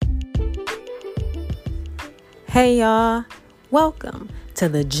Hey y'all, welcome to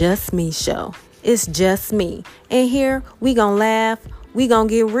the Just Me show. It's just me. And here we gonna laugh, we gonna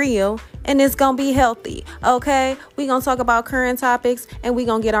get real, and it's gonna be healthy, okay? We gonna talk about current topics and we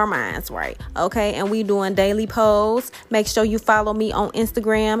gonna get our minds right, okay? And we doing daily polls. Make sure you follow me on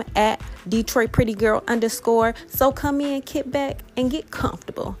Instagram at DetroitPrettyGirl_. So come in, kick back, and get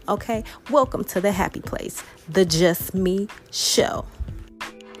comfortable, okay? Welcome to the happy place, the Just Me show.